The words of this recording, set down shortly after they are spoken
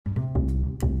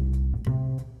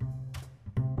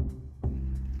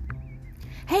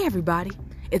Hey everybody,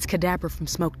 it's Cadabra from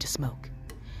Smoke to Smoke.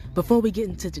 Before we get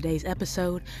into today's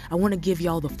episode, I want to give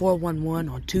y'all the 411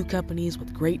 on two companies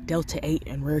with great Delta 8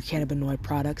 and rare cannabinoid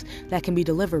products that can be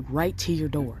delivered right to your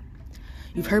door.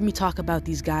 You've heard me talk about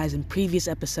these guys in previous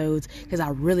episodes because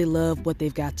I really love what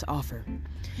they've got to offer.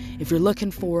 If you're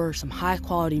looking for some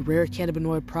high-quality rare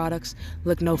cannabinoid products,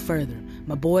 look no further.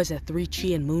 My boys at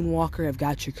 3Chi and Moonwalker have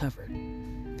got you covered.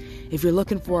 If you're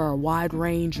looking for a wide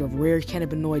range of rare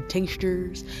cannabinoid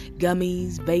tinctures,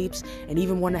 gummies, vapes, and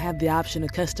even want to have the option to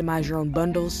customize your own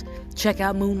bundles, check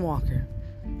out Moonwalker.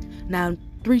 Now,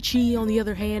 3Chi, on the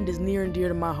other hand, is near and dear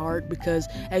to my heart because,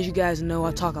 as you guys know,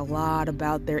 I talk a lot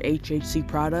about their HHC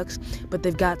products, but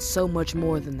they've got so much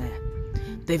more than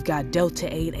that. They've got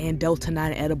Delta 8 and Delta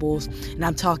 9 edibles, and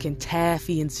I'm talking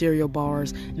taffy and cereal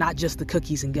bars, not just the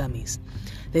cookies and gummies.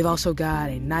 They've also got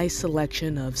a nice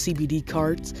selection of CBD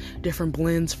carts, different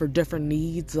blends for different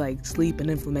needs like sleep and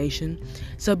inflammation.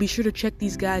 So be sure to check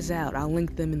these guys out. I'll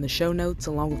link them in the show notes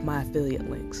along with my affiliate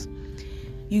links.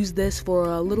 Use this for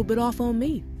a little bit off on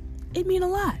me. It'd mean a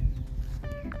lot.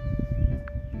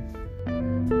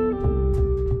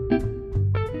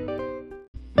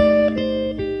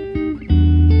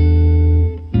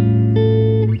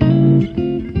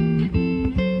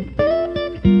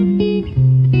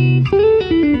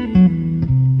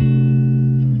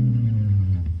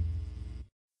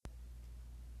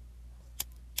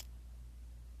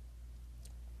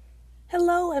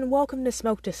 Hello and welcome to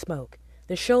Smoke,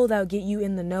 the show that'll get you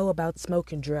in the know about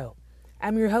smoke and dro.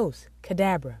 I'm your host,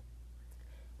 Cadabra.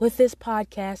 With this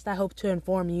podcast, I hope to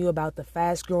inform you about the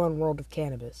fast-growing world of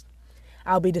cannabis.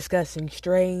 I'll be discussing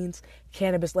strains,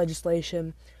 cannabis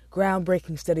legislation,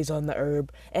 groundbreaking studies on the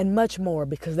herb, and much more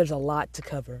because there's a lot to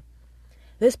cover.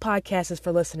 This podcast is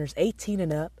for listeners 18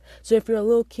 and up, so if you're a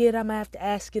little kid, I might have to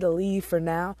ask you to leave for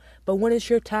now, but when it's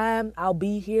your time, I'll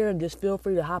be here and just feel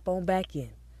free to hop on back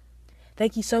in.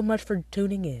 Thank you so much for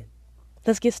tuning in.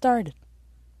 Let's get started.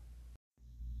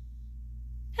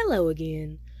 Hello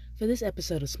again. For this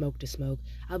episode of Smoke to Smoke,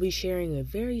 I'll be sharing a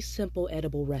very simple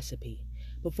edible recipe.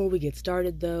 Before we get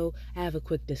started though, I have a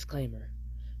quick disclaimer.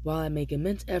 While I make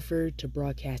immense effort to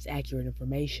broadcast accurate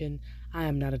information, I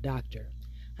am not a doctor.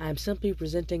 I am simply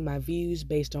presenting my views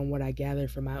based on what I gather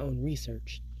from my own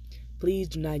research. Please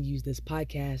do not use this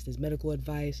podcast as medical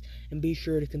advice, and be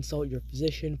sure to consult your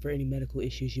physician for any medical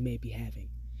issues you may be having.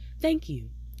 Thank you.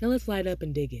 Now let's light up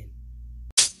and dig in.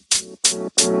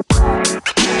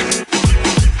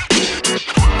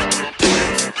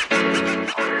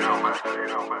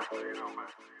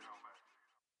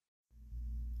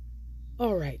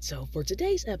 Alright, so for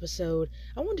today's episode,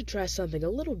 I want to try something a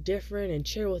little different and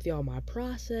share with y'all my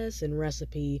process and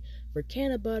recipe for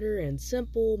canna butter and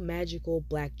simple, magical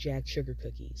blackjack sugar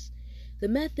cookies. The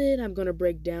method I'm going to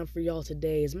break down for y'all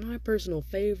today is my personal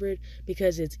favorite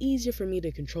because it's easier for me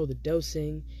to control the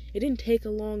dosing. It didn't take a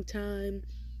long time.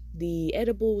 The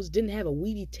edibles didn't have a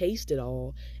weedy taste at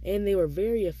all, and they were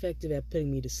very effective at putting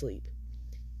me to sleep.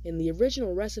 In the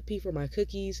original recipe for my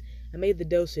cookies, I made the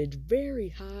dosage very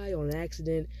high on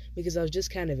accident because I was just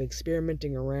kind of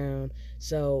experimenting around.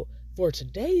 So for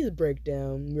today's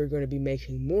breakdown, we're going to be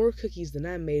making more cookies than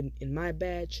I made in my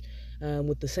batch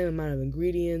with the same amount of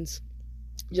ingredients,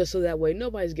 just so that way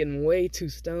nobody's getting way too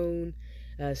stoned.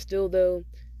 Still though,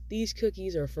 these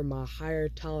cookies are for my higher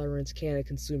tolerance canna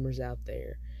consumers out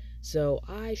there. So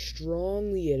I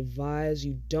strongly advise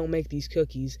you don't make these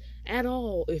cookies at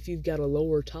all if you've got a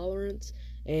lower tolerance,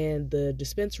 and the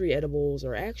dispensary edibles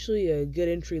are actually a good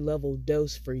entry-level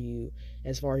dose for you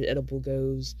as far as edible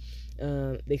goes.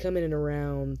 They come in at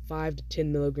around 5 to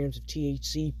 10 milligrams of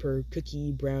THC per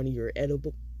cookie, brownie, or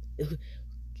edible.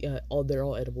 They're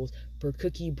all edibles, per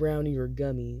cookie, brownie, or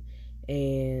gummy.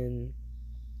 And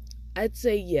I'd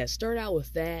say, yeah, start out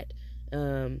with that.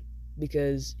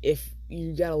 Because if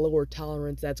you got a lower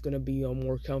tolerance, that's going to be a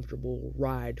more comfortable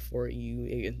ride for you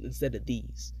instead of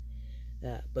these.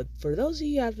 But for those of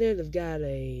you out there that've got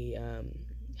a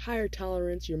higher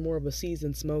tolerance, you're more of a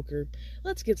seasoned smoker,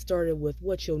 let's get started with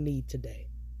what you'll need today.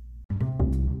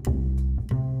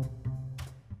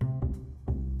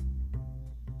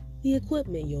 The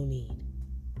equipment you'll need.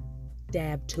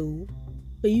 Dab tool,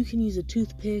 but you can use a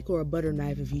toothpick or a butter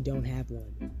knife if you don't have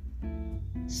one.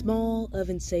 Small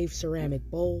oven-safe ceramic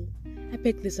bowl. I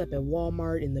picked this up at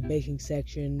Walmart in the baking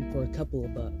section for a couple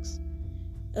of bucks.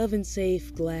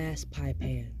 Oven-safe glass pie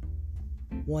pan.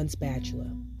 1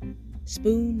 spatula.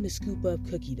 Spoon to scoop up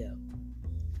cookie dough.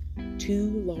 2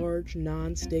 large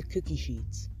non-stick cookie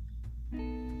sheets.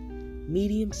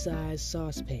 Medium-sized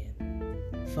saucepan.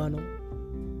 Funnel.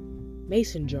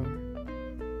 Mason jar.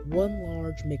 1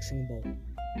 large mixing bowl.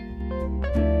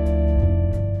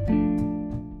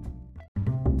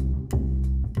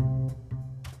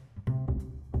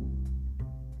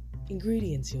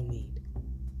 Ingredients you'll need: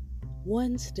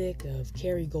 1 stick of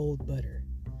Kerrygold butter.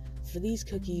 For these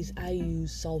cookies, I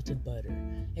use salted butter,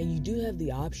 and you do have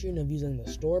the option of using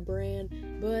the store brand,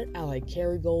 but I like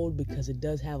Kerrygold because it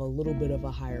does have a little bit of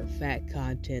a higher fat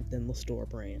content than the store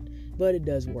brand, but it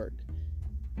does work.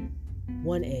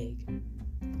 1 egg,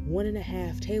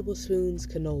 1.5 tablespoons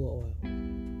canola oil,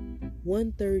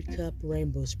 1/3 cup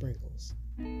rainbow sprinkles,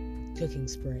 cooking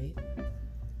spray,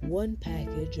 1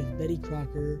 package of Betty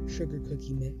Crocker sugar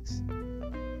cookie mix.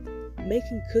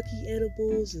 Making cookie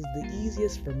edibles is the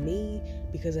easiest for me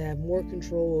because I have more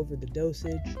control over the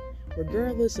dosage.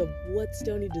 Regardless of what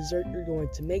stony dessert you're going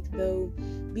to make though,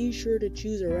 be sure to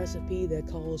choose a recipe that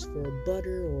calls for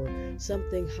butter or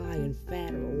something high in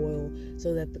fat or oil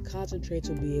so that the concentrates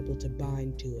will be able to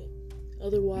bind to it.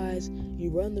 Otherwise, you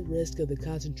run the risk of the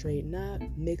concentrate not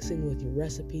mixing with your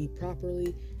recipe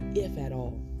properly, if at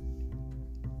all.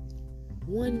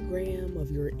 1 gram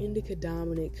of your indica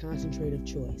dominant concentrate of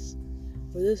choice.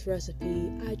 For this recipe,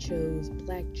 I chose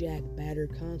blackjack batter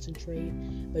concentrate,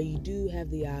 but you do have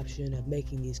the option of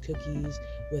making these cookies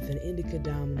with an indica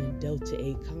dominant delta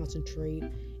 8 concentrate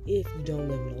if you don't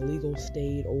live in a legal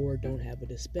state or don't have a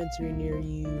dispensary near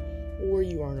you or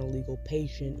you aren't a legal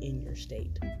patient in your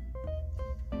state.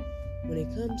 When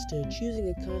it comes to choosing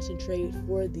a concentrate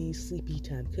for these sleepy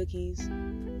time cookies,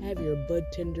 have your bud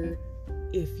tender,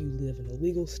 if you live in a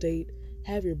legal state,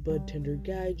 have your bud tender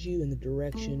guide you in the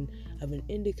direction of an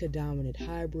indica dominant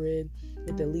hybrid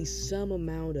with at least some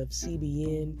amount of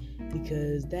CBN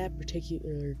because that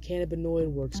particular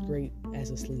cannabinoid works great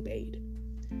as a sleep aid.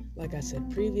 Like I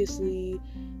said previously,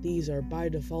 these are by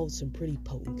default some pretty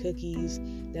potent cookies.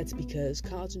 That's because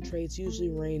concentrates usually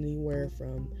range anywhere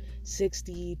from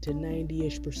 60 to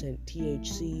 90-ish%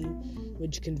 THC,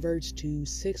 which converts to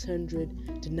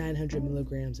 600 to 900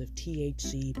 milligrams of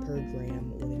THC per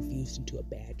gram when infused into a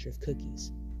batch of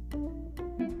cookies.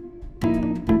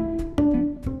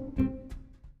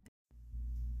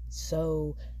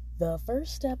 So, the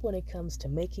first step when it comes to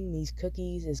making these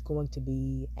cookies is going to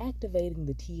be activating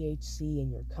the THC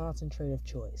in your concentrate of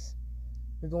choice.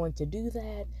 You're going to do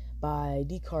that by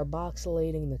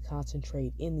decarboxylating the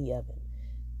concentrate in the oven.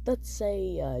 Let's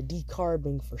say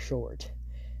decarbing for short.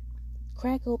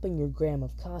 Crack open your gram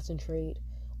of concentrate,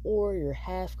 or your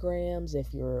half grams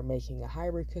if you're making a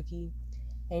hybrid cookie,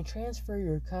 and transfer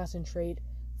your concentrate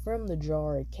from the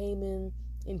jar it came in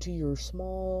into your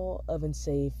small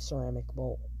oven-safe ceramic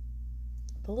bowl.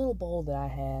 The little bowl that I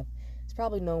have is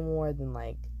probably no more than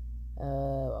like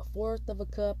a fourth of a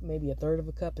cup, maybe a third of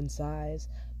a cup in size.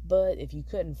 But if you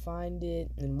couldn't find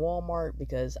it in Walmart,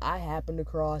 because I happened to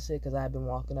cross it because I've been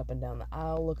walking up and down the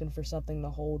aisle looking for something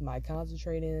to hold my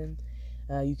concentrate in,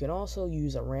 you can also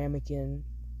use a ramekin.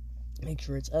 Make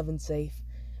sure it's oven safe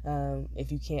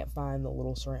if you can't find the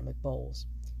little ceramic bowls.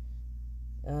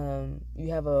 You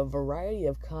have a variety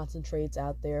of concentrates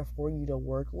out there for you to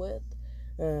work with.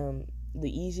 The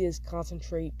easiest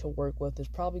concentrate to work with is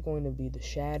probably going to be the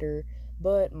shatter,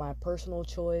 but my personal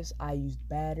choice, I used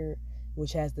batter,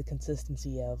 which has the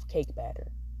consistency of cake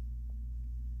batter.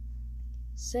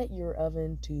 Set your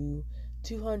oven to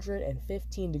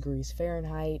 215 degrees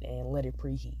Fahrenheit and let it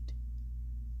preheat.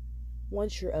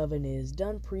 Once your oven is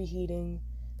done preheating,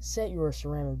 set your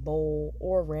ceramic bowl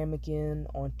or ramekin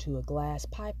onto a glass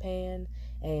pie pan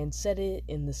and set it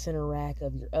in the center rack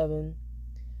of your oven.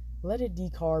 Let it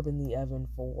decarb in the oven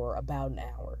for about an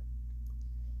hour.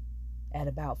 At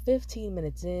about 15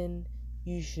 minutes in,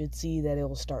 you should see that it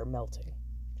will start melting.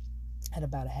 At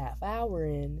about a half hour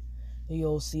in,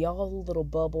 you'll see all the little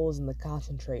bubbles in the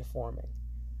concentrate forming.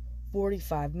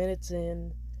 45 minutes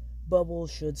in,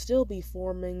 bubbles should still be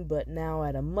forming, but now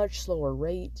at a much slower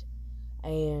rate.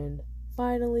 And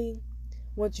finally,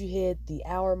 once you hit the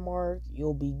hour mark,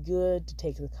 you'll be good to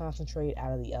take the concentrate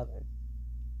out of the oven.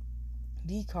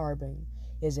 Decarbing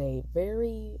is a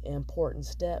very important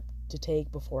step to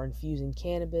take before infusing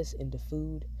cannabis into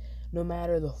food, no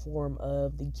matter the form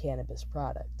of the cannabis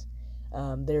product.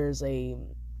 There's a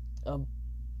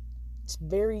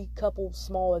very couple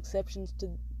small exceptions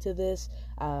to this.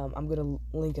 I'm going to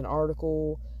link an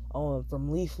article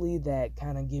from Leafly that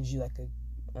kind of gives you like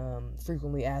a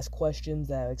frequently asked questions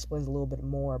that explains a little bit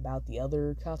more about the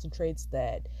other concentrates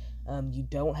that you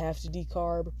don't have to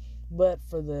decarb. But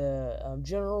for the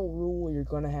general rule, you're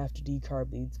going to have to decarb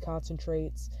these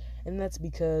concentrates, and that's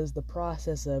because the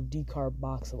process of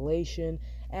decarboxylation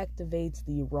activates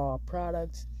the raw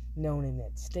product, known in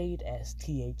that state as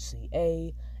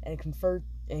THCA, and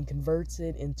converts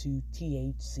it into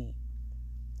THC.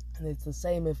 And it's the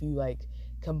same if you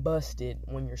combust it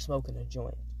when you're smoking a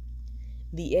joint.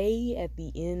 The A at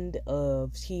the end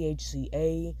of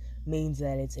THCA means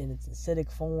that it's in its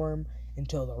acidic form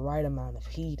until the right amount of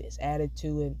heat is added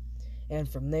to it, and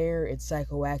from there its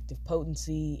psychoactive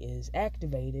potency is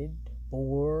activated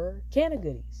for canna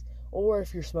goodies, or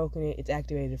if you're smoking it, it's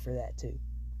activated for that too.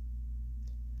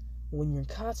 When your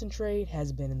concentrate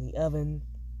has been in the oven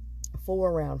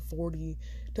for around 40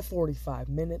 to 45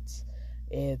 minutes,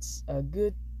 it's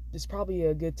probably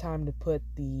a good time to put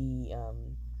the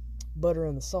butter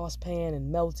in the saucepan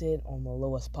and melt it on the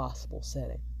lowest possible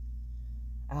setting.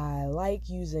 I like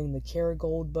using the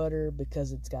Kerrygold butter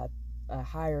because it's got a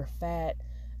higher fat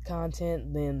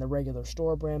content than the regular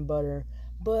store brand butter,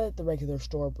 but the regular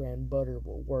store brand butter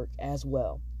will work as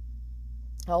well.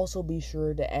 Also be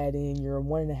sure to add in your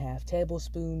 1.5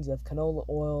 tablespoons of canola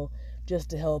oil just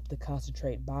to help the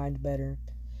concentrate bind better.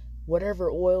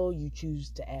 Whatever oil you choose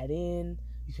to add in,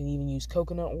 you can even use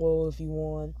coconut oil if you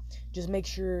want. Just make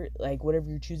sure whatever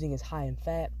you're choosing is high in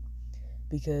fat,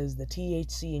 because the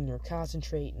THC in your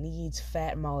concentrate needs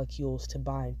fat molecules to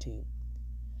bind to.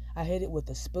 I hit it with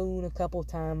a spoon a couple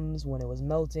times when it was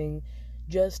melting,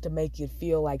 just to make it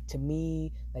feel to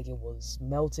me, it was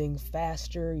melting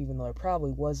faster, even though it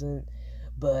probably wasn't.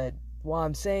 But while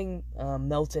I'm saying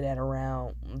melted at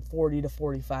around 40 to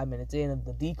 45 minutes in of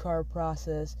the decarb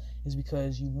process, is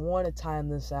because you want to time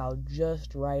this out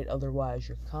just right, otherwise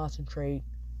your concentrate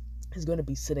is going to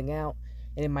be sitting out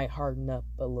and it might harden up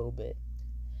a little bit.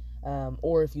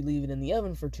 Or if you leave it in the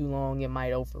oven for too long, it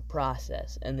might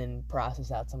over-process and then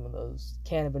process out some of those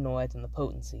cannabinoids and the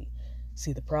potency.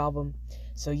 See the problem?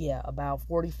 So yeah, about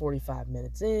 40-45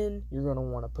 minutes in, you're going to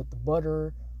want to put the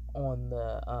butter on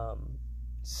the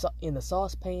in the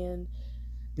saucepan,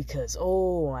 because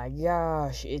oh my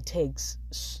gosh, it's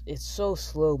so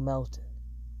slow melting.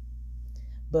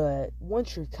 But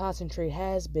once your concentrate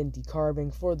has been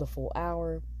decarbing for the full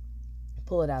hour,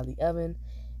 pull it out of the oven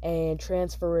and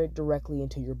transfer it directly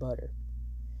into your butter.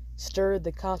 Stir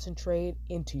the concentrate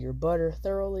into your butter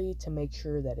thoroughly to make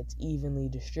sure that it's evenly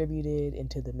distributed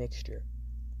into the mixture.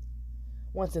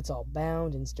 Once it's all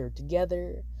bound and stirred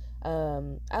together,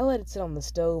 I let it sit on the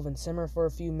stove and simmer for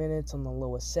a few minutes on the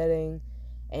lowest setting,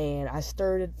 and I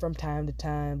stirred it from time to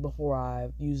time before I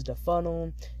used a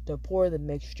funnel to pour the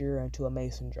mixture into a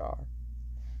mason jar.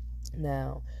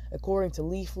 Now, according to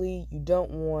Leafly, you don't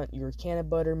want your canna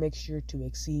butter mixture to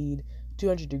exceed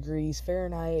 200 degrees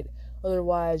Fahrenheit,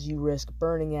 otherwise you risk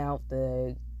burning out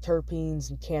the terpenes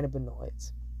and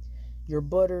cannabinoids. Your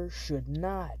butter should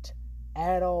not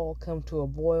at all come to a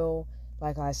boil.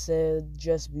 Like I said,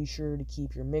 just be sure to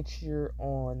keep your mixture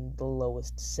on the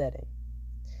lowest setting.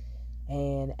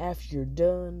 And after you're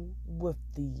done with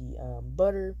the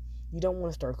butter, you don't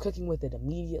want to start cooking with it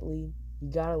immediately.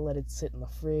 You gotta let it sit in the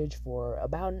fridge for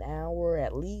about an hour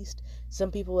at least. Some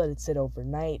people let it sit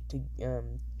overnight to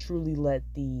truly let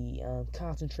the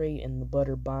concentrate and the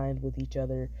butter bind with each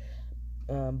other.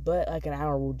 But an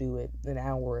hour will do it, an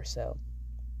hour or so.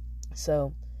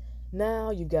 So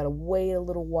now you've got to wait a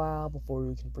little while before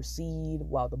you can proceed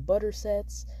while the butter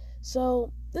sets.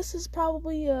 So this is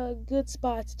probably a good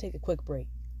spot to take a quick break.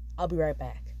 I'll be right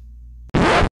back.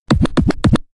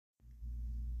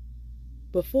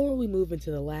 Before we move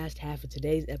into the last half of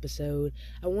today's episode,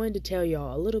 I wanted to tell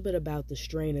y'all a little bit about the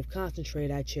strain of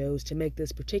concentrate I chose to make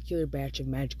this particular batch of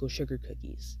magical sugar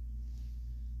cookies.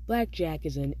 Blackjack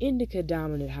is an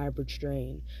indica-dominant hybrid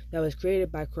strain that was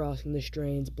created by crossing the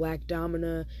strains Black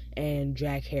Domina and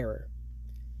Jack Herer.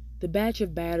 The batch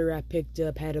of batter I picked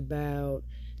up had about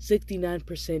 69%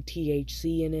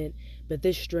 THC in it, but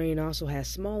this strain also has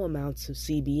small amounts of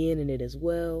CBN in it as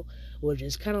well, which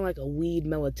is kind of like a weed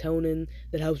melatonin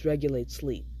that helps regulate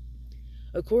sleep.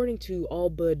 According to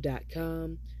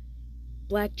allbud.com,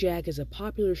 Blackjack is a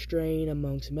popular strain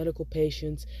amongst medical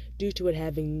patients due to it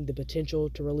having the potential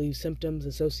to relieve symptoms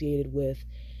associated with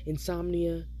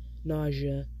insomnia,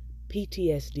 nausea,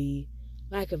 PTSD,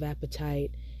 lack of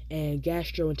appetite, and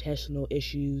gastrointestinal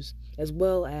issues, as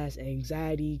well as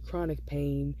anxiety, chronic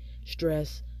pain,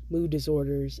 stress, mood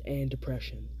disorders, and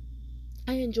depression.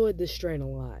 I enjoyed this strain a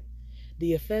lot.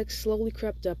 The effects slowly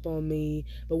crept up on me,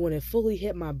 but when it fully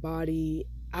hit my body,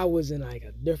 I was in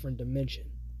a different dimension.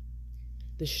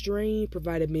 The strain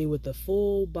provided me with a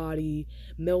full body,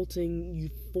 melting,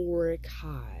 euphoric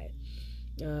high,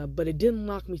 but it didn't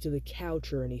lock me to the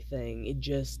couch or anything. It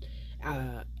just,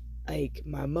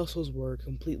 my muscles were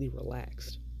completely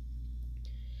relaxed.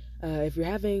 If you're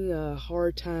having a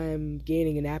hard time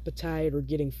gaining an appetite or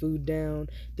getting food down,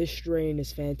 this strain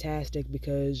is fantastic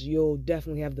because you'll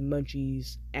definitely have the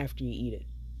munchies after you eat it.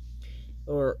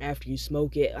 Or after you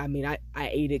smoke it. I mean, I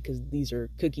ate it because these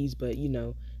are cookies, but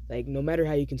no matter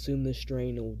how you consume this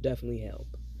strain, it will definitely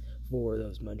help for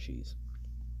those munchies.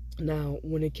 Now,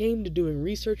 when it came to doing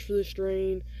research for the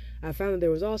strain, I found that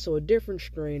there was also a different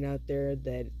strain out there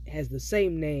that has the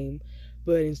same name,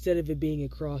 but instead of it being a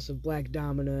cross of Black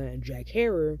Domina and Jack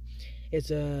Herer,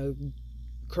 it's a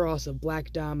cross of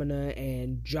Black Domina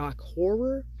and Jock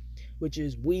Horror, which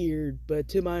is weird, but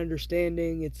to my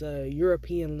understanding, it's a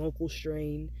European local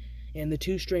strain, and the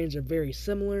two strains are very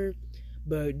similar,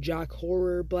 but Jock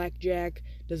Horror Blackjack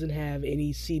doesn't have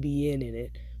any CBN in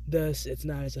it, thus it's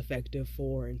not as effective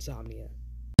for insomnia.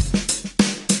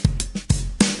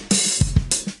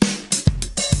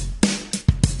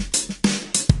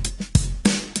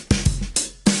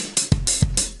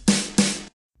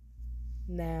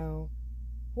 Now,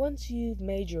 once you've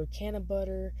made your can of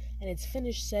butter and it's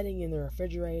finished setting in the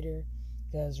refrigerator,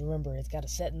 because remember it's got to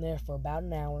set in there for about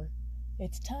an hour,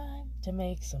 it's time to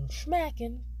make some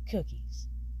schmackin' cookies.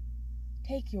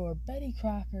 Take your Betty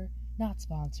Crocker, not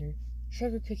sponsored,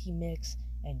 sugar cookie mix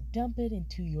and dump it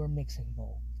into your mixing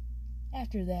bowl.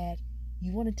 After that,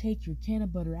 you want to take your can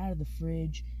of butter out of the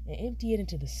fridge and empty it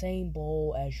into the same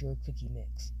bowl as your cookie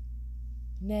mix.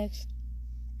 Next,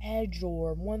 add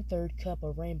your 1/3 cup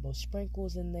of rainbow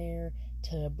sprinkles in there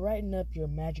to brighten up your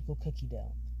magical cookie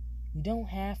dough. You don't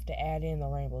have to add in the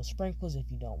rainbow sprinkles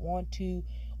if you don't want to,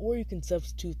 or you can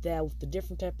substitute that with a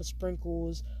different type of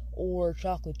sprinkles or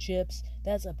chocolate chips.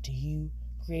 That's up to you.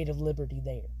 Creative liberty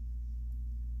there.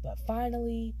 But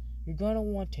finally, you're going to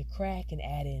want to crack and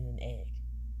add in an egg.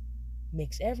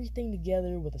 Mix everything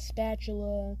together with a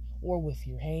spatula or with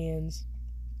your hands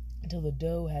until the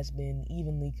dough has been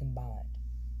evenly combined.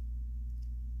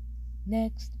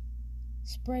 Next,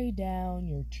 spray down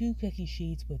your 2 cookie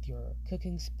sheets with your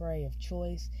cooking spray of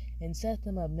choice and set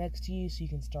them up next to you so you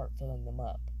can start filling them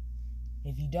up.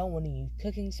 If you don't want to use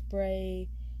cooking spray,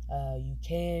 you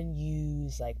can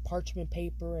use like parchment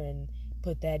paper and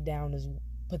put that down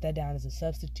as a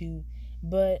substitute.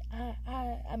 But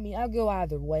I mean, I'll go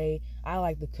either way. I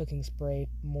like the cooking spray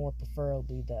more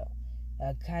preferably though,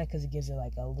 kind of because it gives it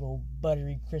like a little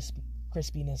buttery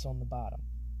crispiness on the bottom.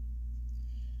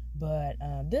 But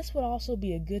this would also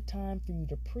be a good time for you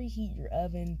to preheat your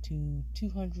oven to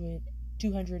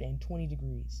 220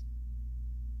 degrees.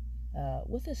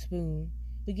 With a spoon,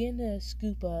 begin to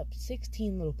scoop up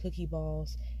 16 little cookie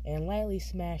balls and lightly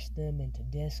smash them into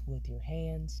disc with your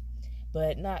hands,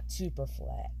 but not super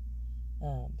flat.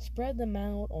 Spread them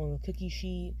out on the cookie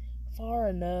sheet far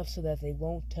enough so that they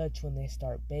won't touch when they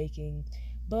start baking.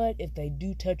 But if they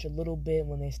do touch a little bit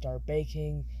when they start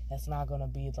baking, that's not gonna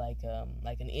be like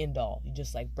an end all. You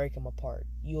just like break them apart.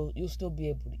 You'll still be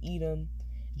able to eat them.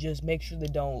 Just make sure they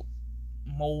don't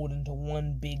mold into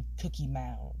one big cookie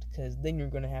mound, because then you're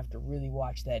gonna have to really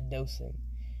watch that dosing.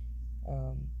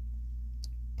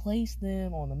 Place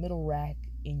them on the middle rack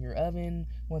in your oven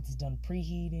once it's done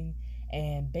preheating,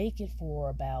 and bake it for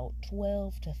about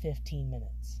 12 to 15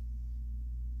 minutes.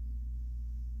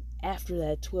 After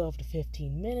that 12 to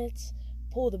 15 minutes,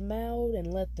 pull them out and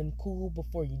let them cool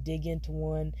before you dig into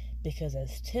one, because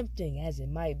as tempting as it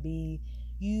might be,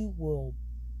 you will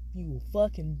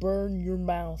fucking burn your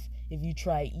mouth if you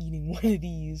try eating one of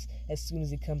these as soon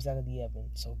as it comes out of the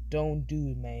oven. So don't do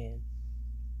it, man.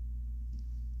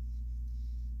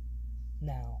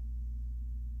 Now,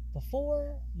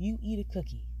 before you eat a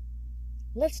cookie,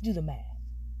 let's do the math.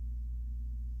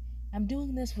 I'm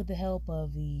doing this with the help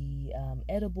of the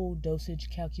edible dosage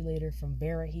calculator from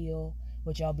Veraheel,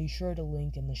 which I'll be sure to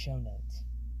link in the show notes.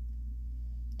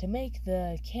 To make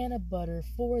the can of butter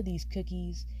for these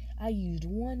cookies, I used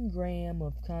 1 gram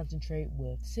of concentrate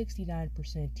with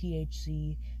 69%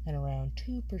 THC and around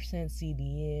 2%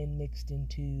 CBN mixed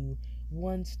into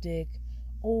 1 stick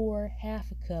or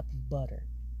half a cup of butter.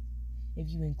 If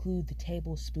you include the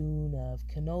tablespoon of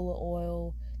canola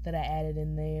oil that I added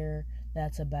in there,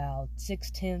 that's about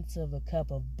 6/10 of a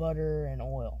cup of butter and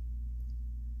oil.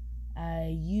 I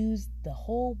used the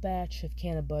whole batch of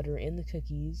can of butter in the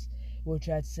cookies, which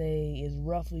I'd say is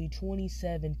roughly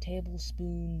 27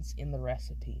 tablespoons in the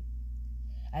recipe.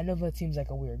 I know that seems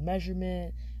like a weird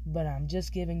measurement, but I'm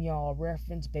just giving y'all a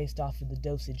reference based off of the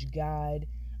dosage guide,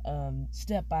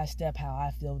 step by step how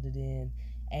I filled it in,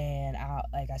 and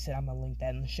like I said, I'm gonna link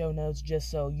that in the show notes just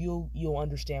so you'll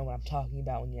understand what I'm talking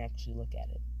about when you actually look at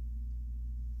it.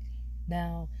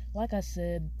 Now, like I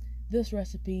said, this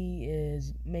recipe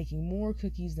is making more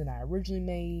cookies than I originally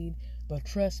made, but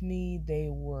trust me, they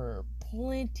were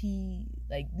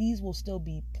these will still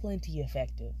be plenty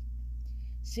effective.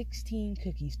 16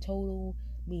 cookies total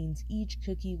means each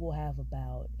cookie will have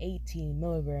about 18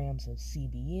 milligrams of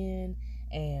CBN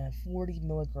and 40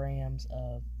 milligrams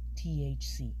of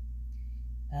THC.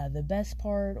 The best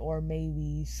part, or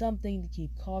maybe something to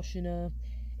keep caution of,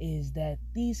 is that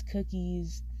these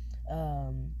cookies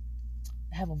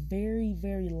have a very,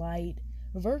 very light,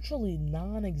 virtually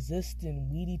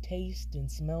non-existent weedy taste and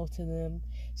smell to them.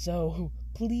 So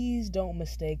please don't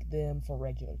mistake them for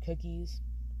regular cookies.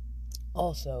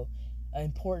 Also, an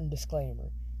important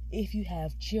disclaimer: if you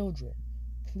have children,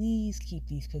 please keep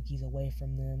these cookies away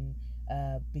from them,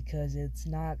 because it's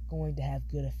not going to have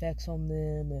good effects on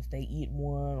them if they eat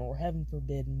one, or heaven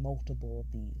forbid, multiple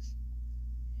of these.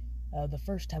 The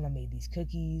first time I made these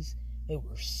cookies, they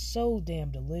were so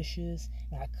damn delicious,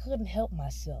 and I couldn't help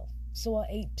myself, so I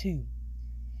ate two.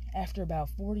 After about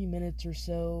 40 minutes or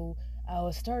so, I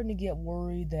was starting to get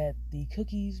worried that the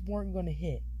cookies weren't going to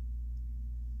hit.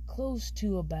 Close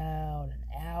to about an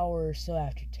hour or so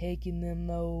after taking them,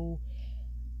 though,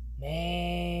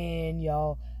 man,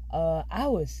 y'all, I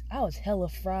was hella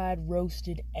fried,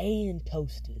 roasted, and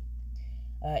toasted.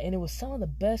 And it was some of the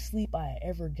best sleep I had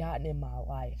ever gotten in my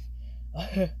life.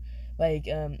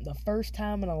 The first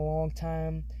time in a long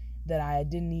time that I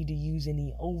didn't need to use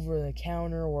any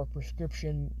over-the-counter or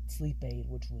prescription sleep aid,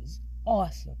 which was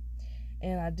awesome.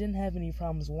 And I didn't have any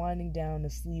problems winding down to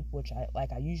sleep, which I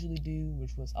usually do,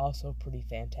 which was also pretty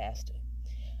fantastic.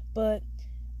 But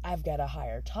I've got a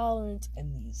higher tolerance,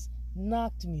 and these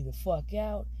knocked me the fuck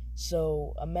out,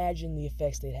 so imagine the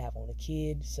effects they'd have on a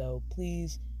kid. So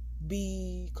please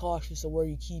be cautious of where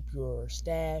you keep your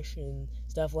stash and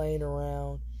stuff laying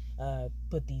around.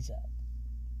 Put these up.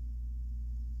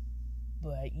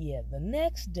 But yeah, the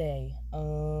next day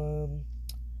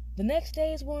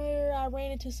is where I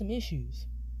ran into some issues.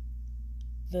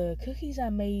 The cookies I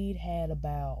made had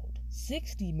about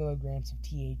 60 milligrams of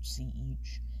THC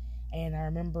each, and I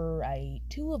remember I ate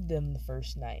two of them the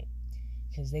first night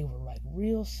because they were like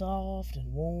real soft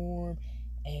and warm,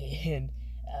 and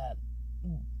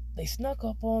they snuck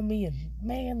up on me, and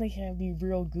man, they had me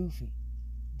real goofy.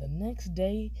 The next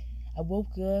day, I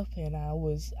woke up and I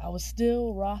was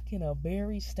still rocking a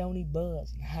very stony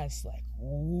buzz, and I was like,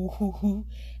 ooh,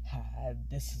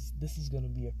 this is gonna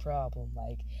be a problem.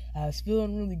 Like, I was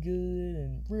feeling really good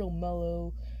and real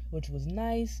mellow, which was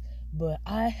nice, but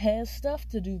I had stuff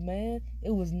to do, man.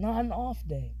 It was not an off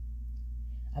day.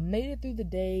 I made it through the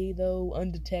day, though,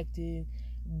 undetected,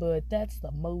 but that's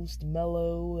the most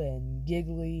mellow and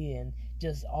giggly and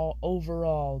just all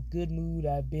overall good mood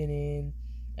I've been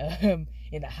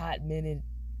in a hot minute.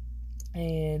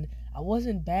 And I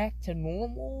wasn't back to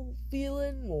normal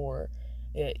feeling, or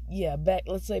back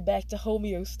to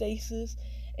homeostasis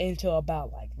until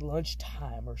about like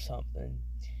lunchtime or something.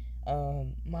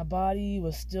 My body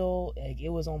was still,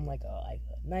 it was on like a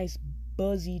nice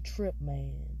buzzy trip,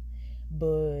 man.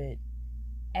 But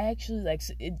actually,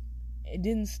 it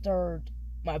didn't start,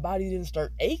 my body didn't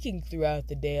start aching throughout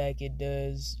the day like it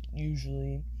does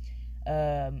usually.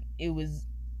 It was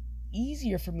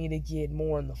easier for me to get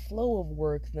more in the flow of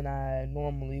work than I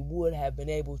normally would have been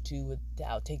able to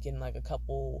without taking like a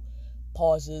couple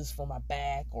pauses for my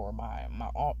back or my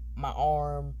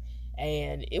arm.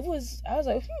 And I was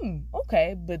like,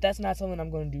 okay, but that's not something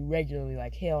I'm going to do regularly.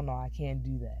 Like, hell no, I can't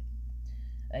do that.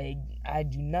 I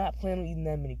do not plan on eating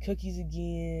that many cookies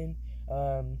again,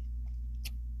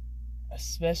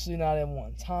 especially not at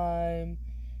one time.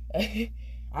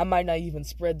 I might not even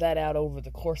spread that out over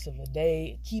the course of a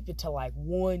day. Keep it to like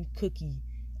one cookie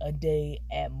a day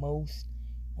at most.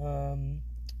 And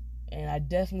I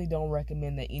definitely don't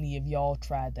recommend that any of y'all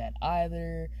try that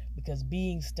either, because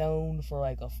being stoned for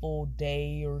like a full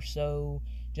day or so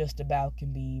just about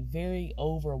can be very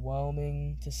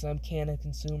overwhelming to some canna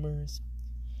consumers.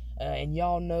 And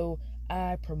y'all know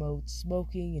I promote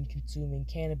smoking and consuming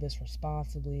cannabis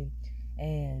responsibly,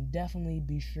 and definitely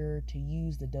be sure to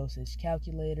use the dosage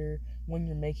calculator when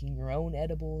you're making your own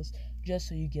edibles, just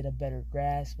so you get a better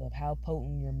grasp of how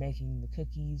potent you're making the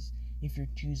cookies, if you're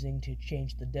choosing to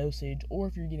change the dosage, or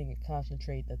if you're getting a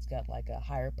concentrate that's got like a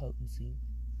higher potency.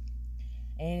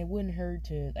 And it wouldn't hurt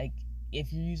to, like,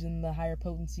 if you're using the higher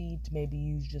potency, to maybe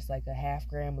use just like a half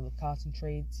gram of the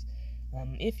concentrates.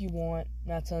 If you want, I'm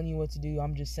not telling you what to do,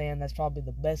 I'm just saying that's probably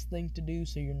the best thing to do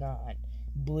so you're not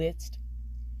blitzed.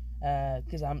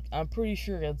 Because I'm pretty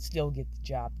sure it'll still get the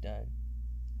job done.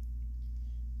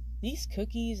 These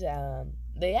cookies,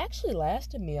 they actually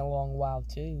lasted me a long while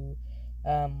too.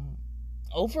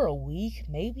 Over a week,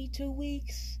 maybe 2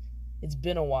 weeks. It's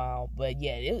been a while, but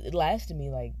yeah, it lasted me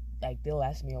like they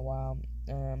lasted me a while.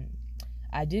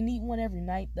 I didn't eat one every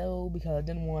night though, because I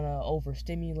didn't want to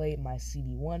overstimulate my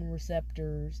CB1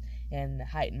 receptors and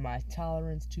heighten my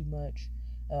tolerance too much.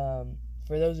 For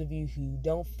For those of you who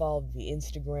don't follow the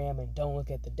Instagram and don't look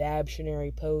at the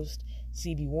dictionary post,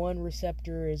 CB1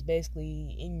 receptor is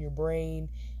basically in your brain.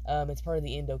 It's part of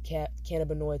the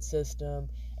endocannabinoid system,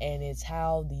 and it's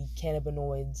how the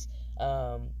cannabinoids,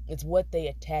 it's what they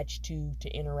attach to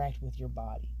interact with your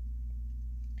body.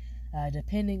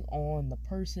 Depending on the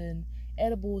person,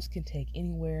 edibles can take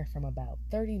anywhere from about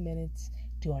 30 minutes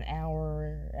to an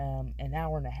hour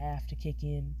and a half to kick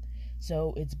in.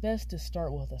 So it's best to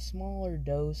start with a smaller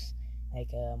dose,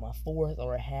 like a fourth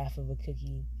or a half of a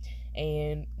cookie,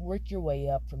 and work your way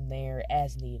up from there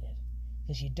as needed.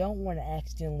 Because you don't want to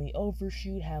accidentally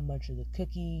overshoot how much of the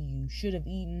cookie you should have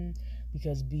eaten,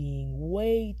 because being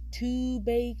way too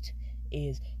baked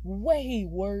is way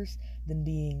worse than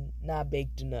being not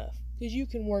baked enough, because you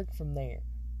can work from there.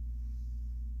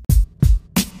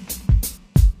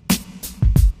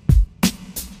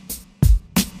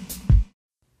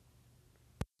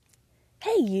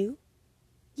 Hey you!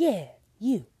 Yeah,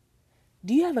 you.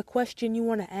 Do you have a question you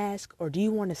want to ask, or do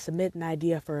you want to submit an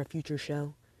idea for a future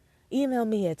show? Email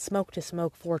me at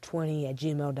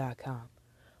smoketosmoke420@gmail.com,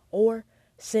 or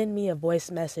send me a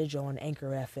voice message on Anchor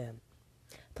FM.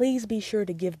 Please be sure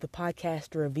to give the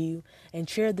podcast a review and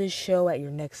share this show at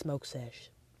your next smoke sesh.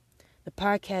 The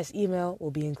podcast email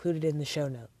will be included in the show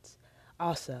notes.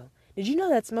 Also, did you know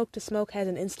that Smoke to Smoke has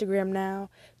an Instagram now?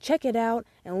 Check it out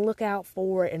and look out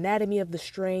for Anatomy of the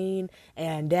Strain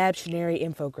and Dictionary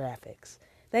infographics.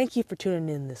 Thank you for tuning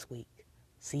in this week.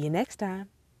 See you next time.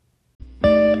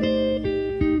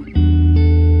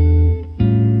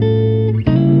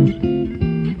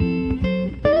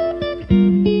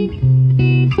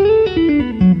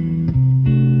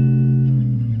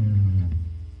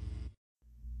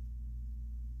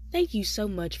 Thank you so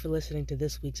much for listening to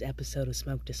this week's episode of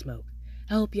Smoke to Smoke.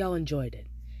 I hope y'all enjoyed it.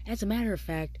 As a matter of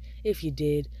fact, if you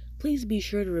did, please be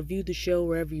sure to review the show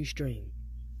wherever you stream.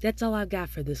 That's all I've got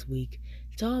for this week.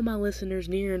 To all my listeners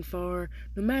near and far,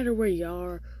 no matter where you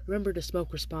are, remember to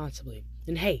smoke responsibly.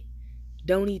 And hey,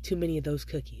 don't eat too many of those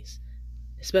cookies.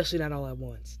 Especially not all at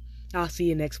once. I'll see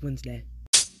you next Wednesday.